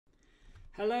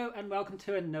Hello and welcome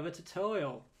to another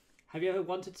tutorial. Have you ever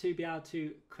wanted to be able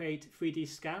to create 3D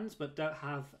scans but don't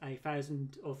have a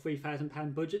 £1,000 or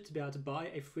 £3,000 budget to be able to buy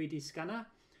a 3D scanner?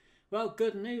 Well,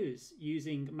 good news!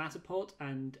 Using Matterport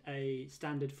and a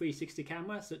standard 360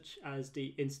 camera such as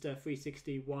the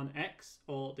Insta360 One X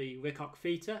or the Ricoh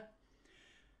Theta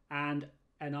and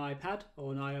an iPad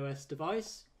or an iOS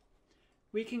device,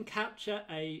 we can capture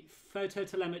a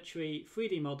phototelemetry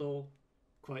 3D model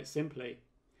quite simply.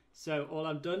 So all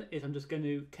I've done is I'm just going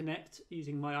to connect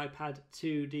using my iPad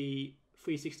to the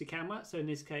 360 camera. So in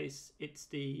this case, it's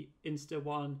the Insta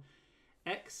One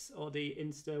X or the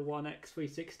Insta One X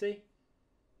 360,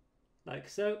 like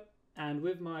so. And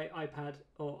with my iPad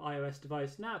or iOS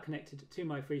device now connected to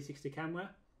my 360 camera,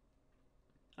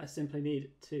 I simply need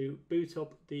to boot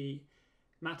up the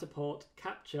Matterport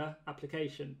capture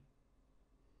application.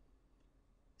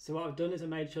 So what I've done is I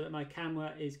made sure that my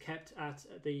camera is kept at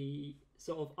the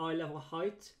sort of eye level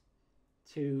height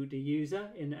to the user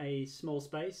in a small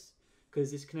space,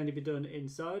 because this can only be done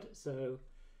inside. So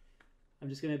I'm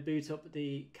just going to boot up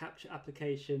the capture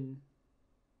application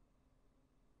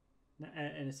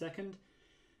in a second,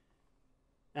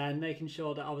 and making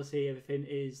sure that obviously everything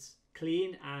is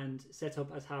clean and set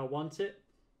up as how I want it.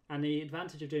 And the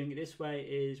advantage of doing it this way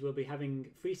is we'll be having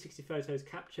 360 photos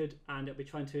captured and it'll be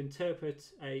trying to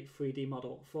interpret a 3D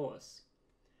model for us.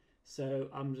 So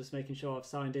I'm just making sure I've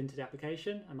signed into the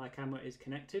application and my camera is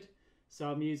connected. So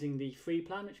I'm using the free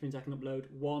plan, which means I can upload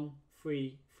one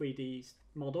free 3D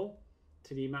model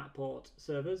to the Matterport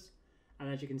servers.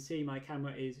 And as you can see, my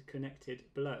camera is connected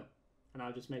below. And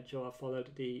I've just made sure I followed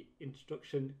the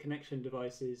instruction connection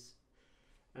devices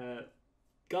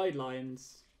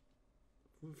guidelines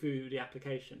through the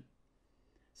application.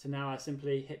 So now I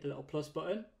simply hit the little plus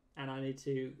button and I need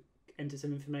to enter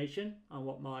some information on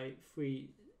what my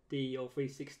 3D or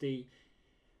 360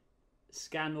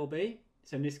 scan will be.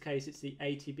 So in this case it's the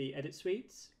ATB Edit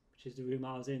Suites, which is the room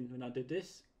I was in when I did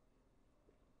this.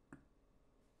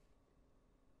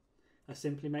 I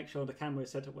simply make sure the camera is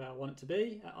set up where I want it to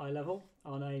be at eye level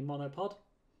on a monopod,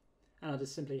 and I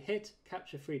just simply hit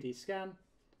capture 3D scan,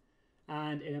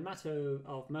 and in a matter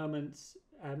of moments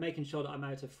making sure that I'm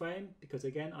out of frame, because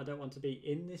again I don't want to be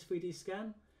in this 3D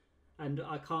scan and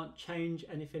I can't change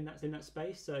anything that's in that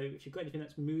space. So if you've got anything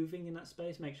that's moving in that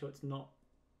space, make sure it's not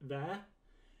there.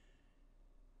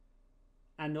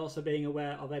 And also being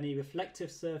aware of any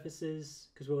reflective surfaces,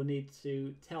 because we'll need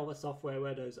to tell the software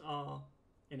where those are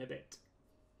in a bit.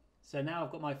 So now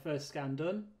I've got my first scan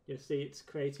done. You'll see it's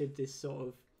created this sort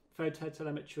of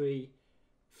phototelemetry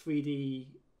 3D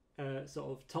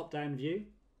sort of top-down view.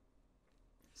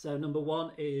 So number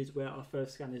one is where our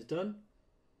first scan is done.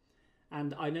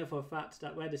 And I know for a fact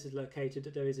that where this is located,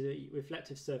 there is a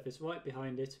reflective surface right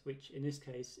behind it, which in this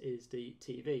case is the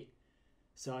TV.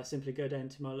 So I simply go down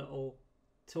to my little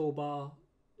toolbar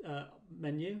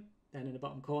menu, down in the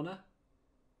bottom corner,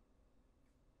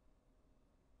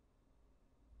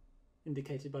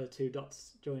 indicated by the two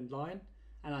dots joined line,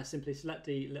 and I simply select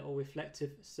the little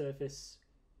reflective surface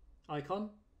icon.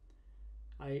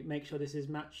 I make sure this is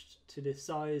matched to the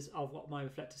size of what my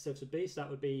reflective surface would be, so that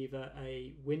would be either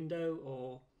a window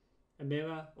or a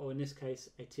mirror, or in this case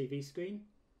a TV screen.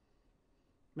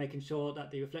 Making sure that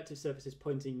the reflective surface is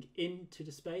pointing into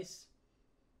the space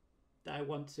that I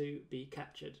want to be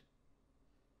captured.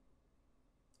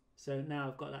 So now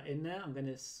I've got that in there, I'm going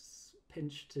to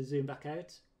pinch to zoom back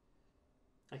out.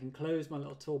 I can close my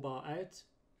little toolbar out,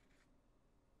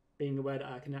 being aware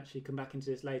that I can actually come back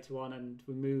into this later on and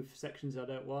remove sections I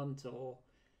don't want, or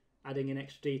adding in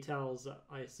extra details that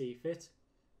I see fit.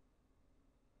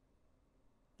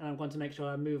 And I'm going to make sure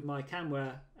I move my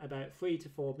camera about 3 to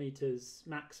 4 meters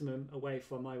maximum away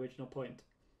from my original point.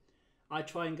 I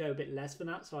try and go a bit less than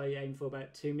that, so I aim for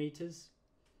about 2 meters.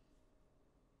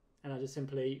 And I just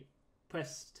simply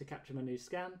press to capture my new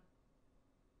scan,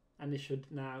 and this should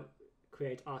now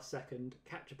create our second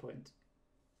capture point.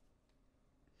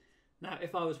 Now,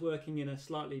 if I was working in a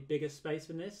slightly bigger space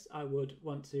than this, I would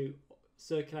want to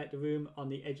circulate the room on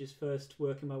the edges first,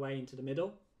 working my way into the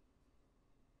middle.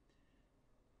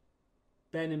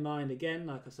 Bearing in mind, again,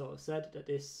 like I sort of said, that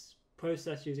this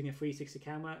process using a 360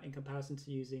 camera in comparison to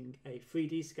using a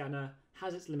 3D scanner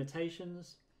has its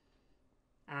limitations,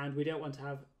 and we don't want to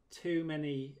have too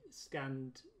many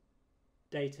scanned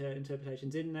data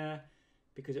interpretations in there,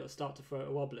 because it'll start to throw it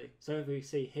wobbly. So if we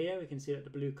see here, we can see that the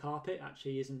blue carpet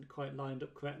actually isn't quite lined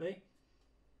up correctly.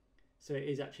 So it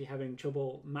is actually having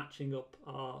trouble matching up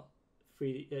our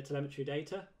telemetry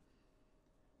data.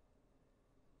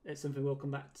 It's something we'll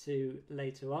come back to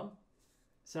later on.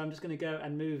 So I'm just going to go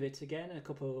and move it again a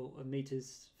couple of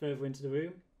meters further into the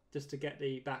room, just to get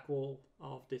the back wall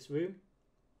of this room.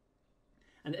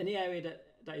 And any area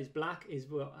that is black is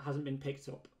what hasn't been picked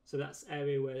up. So that's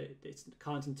area where it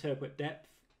can't interpret depth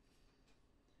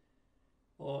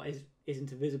or isn't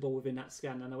visible within that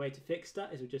scan. And the way to fix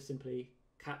that is we just simply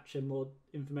capture more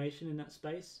information in that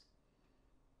space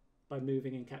by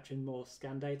moving and capturing more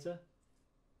scan data.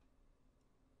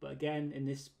 But again, in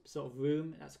this sort of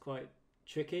room, that's quite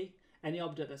tricky. Any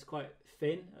object that's quite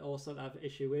thin, I also have an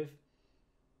issue with.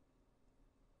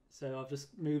 So I've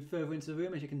just moved further into the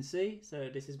room, as you can see. So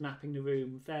this is mapping the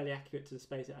room fairly accurate to the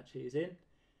space it actually is in.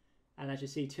 And as you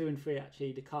see, 2 and 3,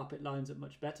 actually the carpet lines up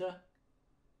much better,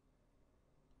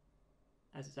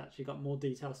 as it's actually got more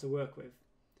details to work with.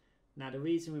 Now, the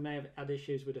reason we may have had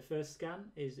issues with the first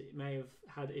scan is it may have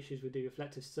had issues with the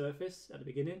reflective surface at the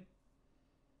beginning.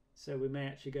 So we may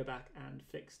actually go back and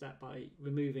fix that by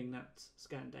removing that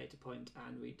scan data point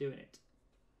and redoing it.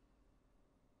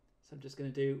 So I'm just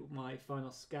going to do my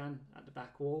final scan at the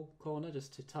back wall corner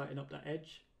just to tighten up that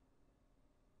edge.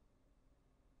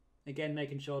 Again,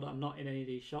 making sure that I'm not in any of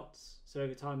these shots. So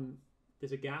every time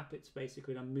there's a gap, it's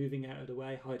basically I'm moving out of the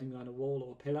way, hiding behind a wall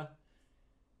or a pillar.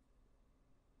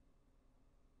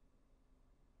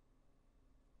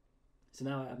 So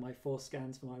now I have my 4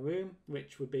 scans for my room,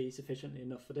 which would be sufficiently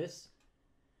enough for this.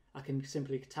 I can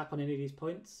simply tap on any of these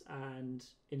points and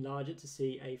enlarge it to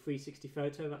see a 360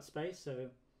 photo of that space. So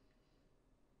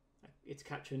it's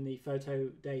capturing the photo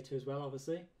data as well,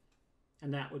 obviously.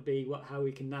 And that would be how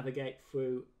we can navigate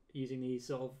through using these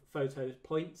sort of photo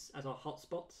points as our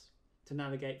hotspots to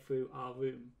navigate through our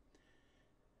room.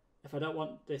 If I don't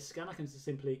want this scan, I can just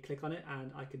simply click on it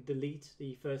and I could delete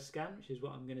the first scan, which is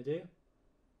what I'm going to do.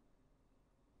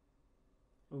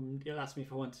 It'll ask me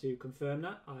if I want to confirm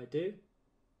that. I do.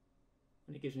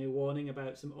 And it gives me a warning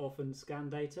about some orphan scan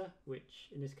data, which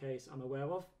in this case I'm aware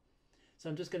of. So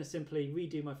I'm just going to simply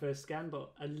redo my first scan,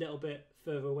 but a little bit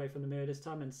further away from the mirror this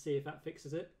time, and see if that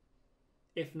fixes it.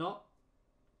 If not,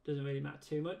 doesn't really matter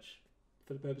too much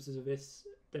for the purposes of this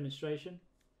demonstration.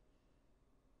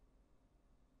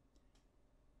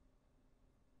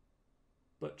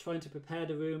 But trying to prepare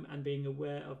the room and being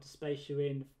aware of the space you're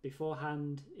in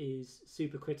beforehand is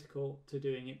super critical to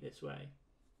doing it this way.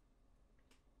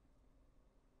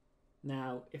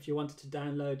 Now, if you wanted to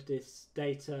download this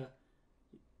data,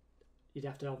 you'd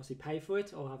have to obviously pay for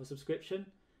it or have a subscription.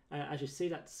 As you see,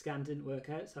 that scan didn't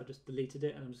work out, so I just deleted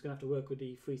it, and I'm just going to have to work with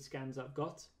the 3 scans I've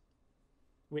got,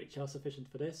 which are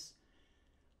sufficient for this.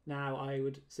 Now I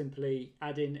would simply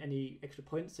add in any extra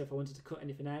points. So if I wanted to cut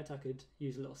anything out, I could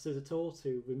use a little scissor tool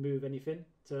to remove anything.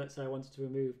 So let's say I wanted to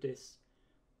remove this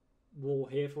wall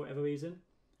here for whatever reason.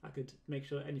 I could make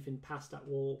sure that anything past that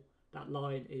wall, that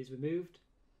line, is removed.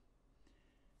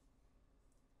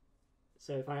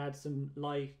 So if I had some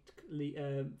light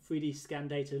 3D scan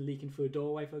data leaking through a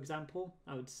doorway, for example,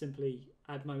 I would simply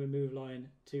add my remove line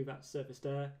to that surface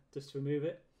there just to remove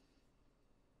it.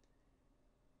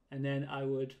 And then I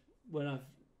would, when I've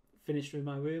finished with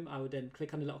my room, I would then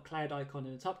click on the little cloud icon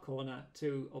in the top corner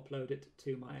to upload it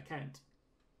to my account.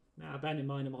 Now, bear in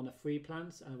mind I'm on a free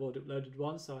plan and I've already uploaded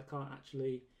one, so I can't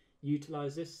actually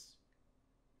utilize this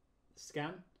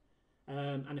scan.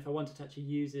 And if I wanted to actually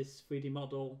use this 3D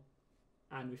model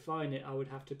and refine it, I would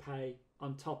have to pay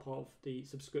on top of the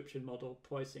subscription model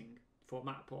pricing for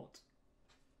Matterport.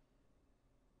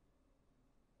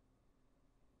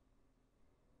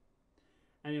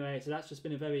 Anyway, so that's just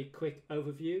been a very quick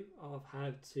overview of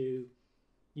how to,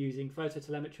 using photo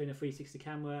telemetry and a 360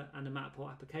 camera and a Matterport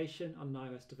application on an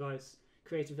iOS device,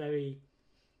 create a very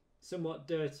somewhat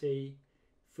dirty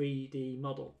 3D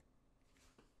model.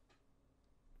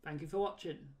 Thank you for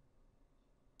watching.